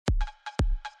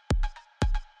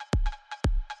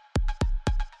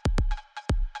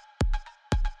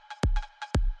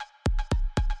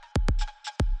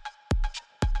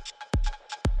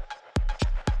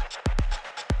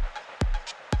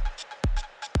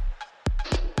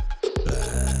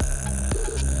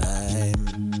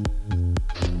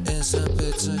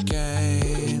it's a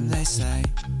game, they say.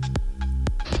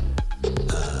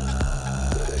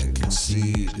 I can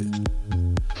see it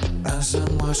as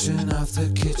I'm washing off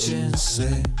the kitchen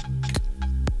sink.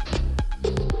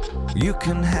 You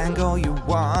can hang all you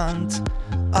want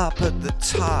up at the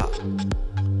top,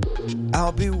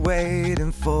 I'll be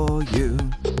waiting for you.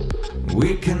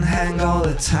 We can hang all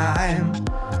the time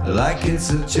like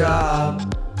it's a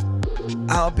job,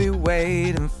 I'll be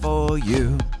waiting for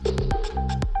you.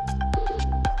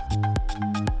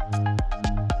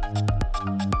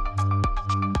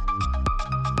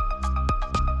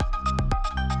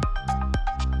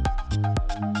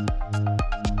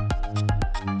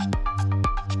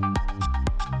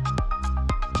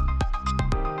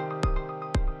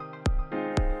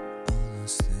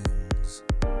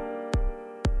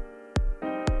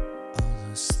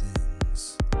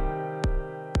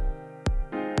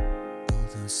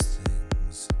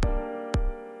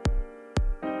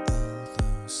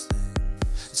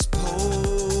 It's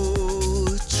poetry,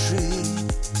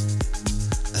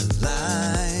 a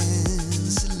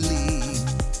lines lead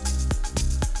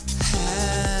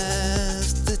half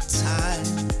the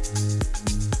time,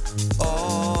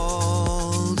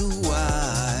 all the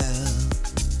while.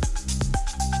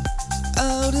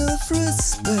 Out of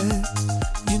respect,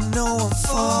 you know I'm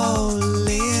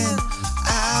falling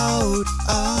out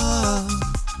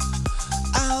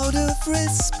of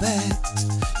respect,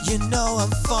 you know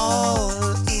I'm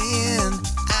falling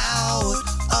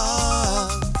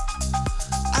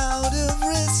out of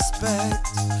respect,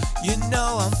 you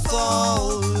know I'm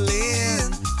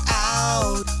falling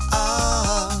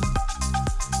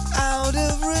out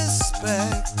of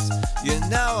respect, you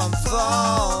know I'm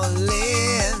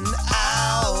falling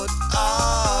out of.